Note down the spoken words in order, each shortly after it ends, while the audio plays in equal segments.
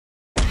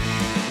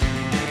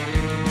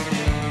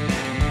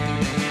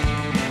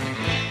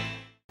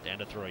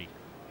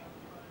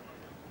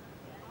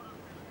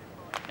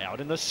Howard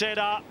in the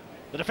centre.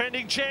 The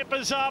defending champ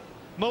is up.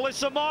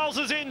 Melissa Miles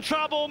is in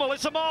trouble.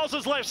 Melissa Miles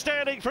is left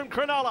standing from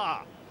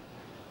Cronulla.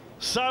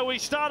 So we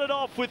started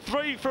off with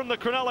 3 from the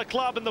Cronulla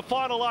club in the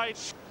final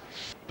 8.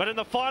 But in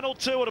the final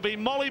 2, it'll be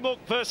Mollymook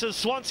versus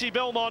Swansea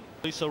Belmont.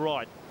 Lisa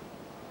Wright.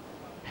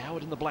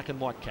 Howard in the black and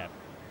white cap.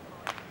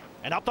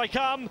 And up they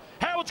come.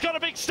 Howard's got a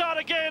big start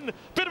again.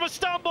 Bit of a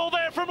stumble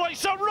there from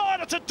Lisa Wright.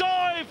 It's a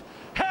dive.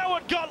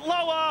 Howard got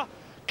lower.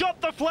 Got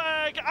the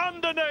flag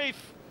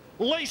underneath.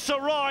 Lisa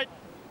Wright.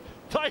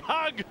 They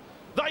hug.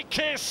 They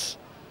kiss.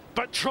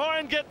 But try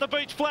and get the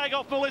beach flag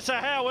off Melissa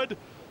Howard.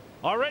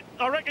 I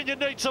reckon you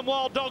need some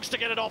wild dogs to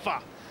get it off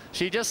her.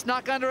 She just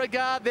snuck under a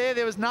guard there.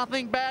 There was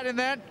nothing bad in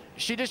that.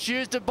 She just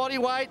used her body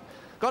weight,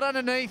 got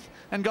underneath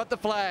and got the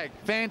flag.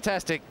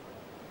 Fantastic.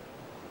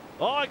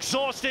 Oh,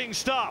 exhausting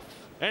stuff.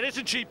 And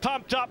isn't she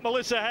pumped up,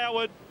 Melissa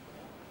Howard?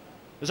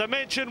 As I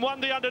mentioned,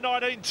 won the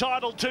Under-19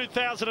 title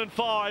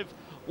 2005,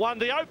 won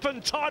the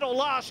Open title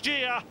last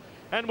year,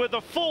 and with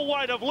the full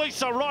weight of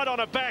Lisa Wright on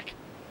her back,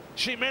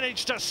 she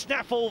managed to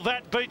snaffle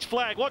that beach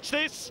flag. Watch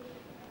this.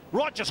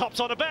 Wright just hops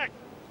on her back.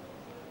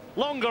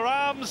 Longer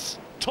arms,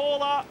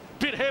 taller,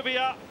 bit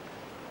heavier,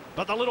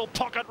 but the little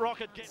pocket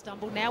rocket gets...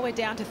 Stumble. Now we're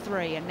down to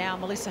 3, and now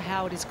Melissa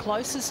Howard is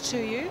closest to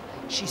you.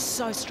 She's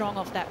so strong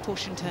off that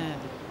push and turn.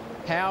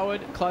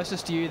 Howard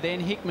closest to you,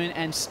 then Hickman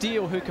and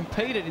Steele, who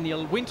competed in the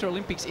Winter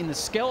Olympics in the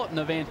skeleton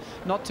event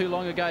not too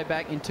long ago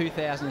back in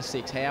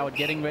 2006. Howard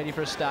getting ready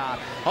for a start.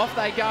 Off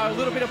they go. A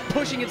little bit of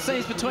pushing, it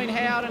seems, between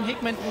Howard and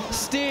Hickman.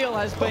 Steele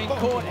has been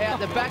caught out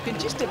the back, and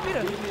just a bit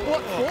of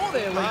what for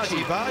there,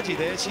 Lynchy? Bargy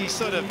there. She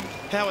sort of,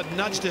 Howard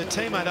nudged her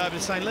teammate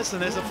over saying, listen,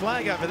 there's a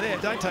flag over there.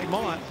 Don't take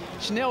mine.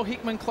 Chanel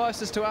Hickman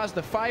closest to us,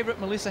 the favourite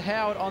Melissa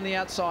Howard on the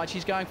outside.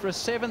 She's going for a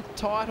 7th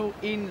title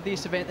in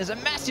this event. There's a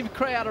massive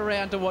crowd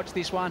around to watch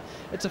this one.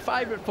 It's a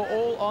favourite for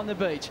all on the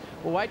beach.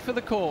 We'll wait for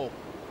the call.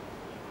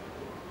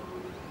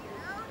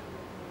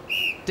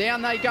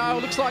 Down they go.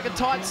 Looks like a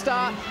tight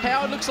start.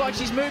 Howard looks like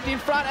she's moved in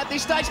front at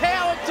this stage.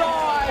 Howard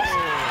dives!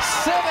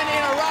 7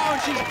 in a row,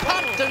 and she's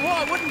pumped, and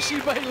why wouldn't she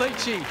be,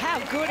 Lynchy? How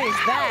good is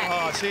that?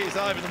 Oh, she is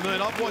over the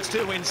moon. I've watched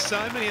her win so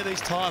many of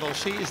these titles.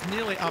 She is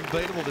nearly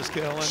unbeatable, this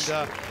girl,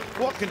 and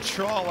what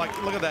control.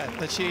 Like, look at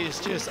that she is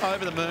just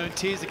over the moon.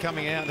 Tears are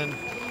coming out, and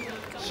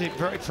she's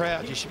very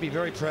proud. You should be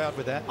very proud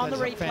with that. On the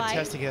replay, a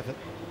fantastic effort.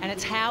 And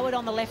it's Howard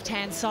on the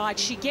left-hand side.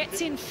 She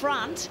gets in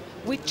front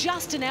with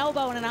just an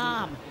elbow and an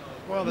arm.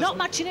 Well, not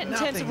much in it in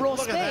terms of raw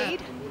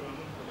speed.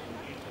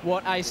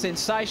 What a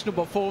sensational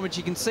performance.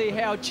 You can see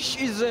how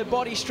she uses her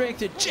body strength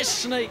to just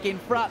sneak in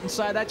front and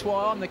say, that's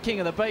why I'm the king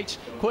of the beach,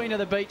 queen of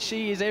the beach.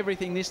 She is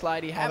everything, this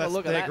lady. Have a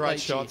look at that. They're great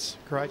shots.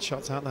 Great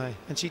shots, aren't they?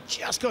 And she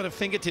just got her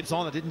fingertips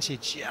on it, didn't she?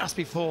 Just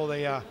before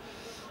the,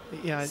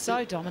 you know.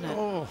 So dominant.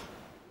 Oh.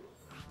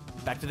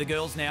 Back to the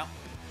girls now.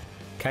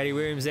 Katie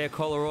Williams there,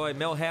 Coleroy.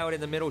 Mel Howard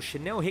in the middle.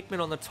 Chanel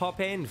Hickman on the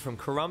top end from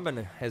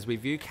Currumbin as we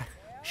view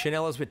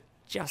Chanel with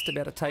just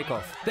about to take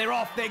off. They're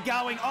off, they're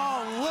going.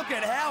 Oh, look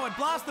at Howard.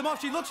 Blast them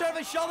off. She looks over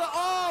the shoulder.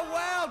 Oh,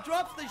 wow,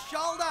 drops the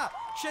shoulder.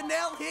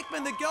 Chanel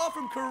Hickman, the girl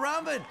from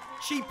Currumbin.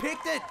 She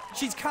picked it.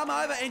 She's come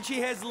over and she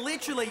has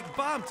literally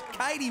bumped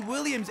Katie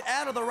Williams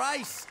out of the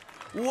race.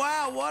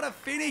 Wow, what a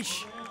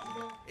finish.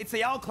 It's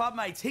the old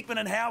clubmates, Hickman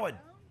and Howard.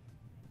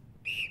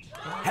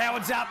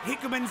 Howard's up,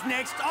 Hickman's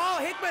next.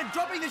 Oh, Hickman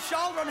dropping the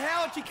shoulder on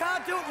Howard. She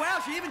can't do it.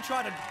 Wow, she even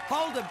tried to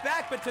hold it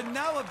back, but to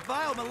no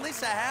avail.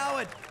 Melissa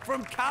Howard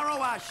from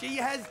Kurrawa. She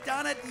has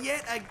done it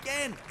yet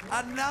again.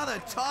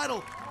 Another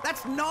title.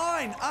 That's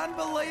 9.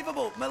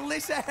 Unbelievable.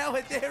 Melissa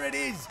Howard, there it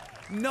is.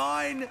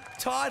 9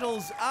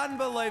 titles,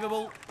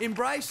 unbelievable.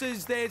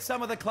 Embraces there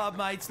some of the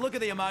clubmates. Look at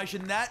the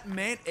emotion. That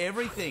meant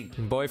everything.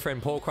 And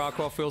boyfriend Paul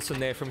Cracroft-Wilson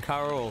there from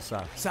Curra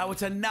also. So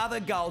it's another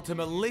goal to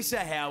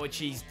Melissa Howard.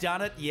 She's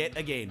done it yet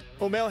again.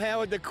 Well, Mel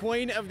Howard, the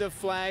queen of the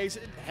flags.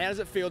 How does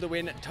it feel to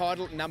win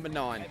title number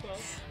 9?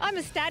 I'm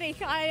ecstatic.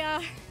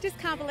 I just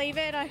can't believe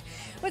it. I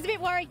was a bit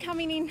worried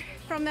coming in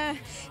from the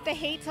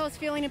heat, so I was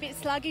feeling a bit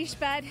sluggish,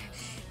 but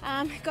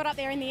got up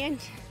there in the end.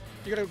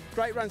 You got a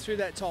great run through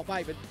that top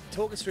 8, but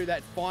talk us through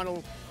that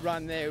final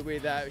run there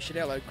with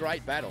Chanel, a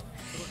great battle.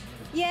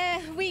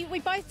 Yeah, we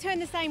both turn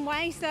the same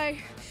way, so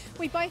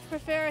we both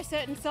prefer a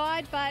certain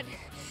side, but,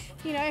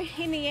 you know,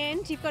 in the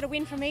end, you've got to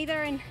win from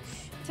either, and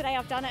today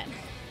I've done it.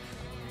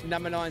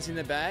 Number 9's in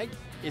the bag.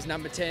 Is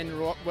number 10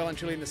 well and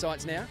truly in the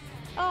sights now?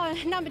 Oh,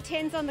 number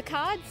 10's on the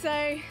card,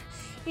 so,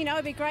 you know,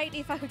 it'd be great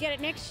if I could get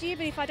it next year,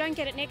 but if I don't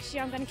get it next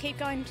year, I'm going to keep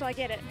going until I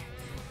get it.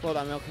 Well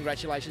done, Mel.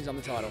 Congratulations on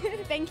the title.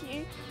 Thank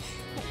you.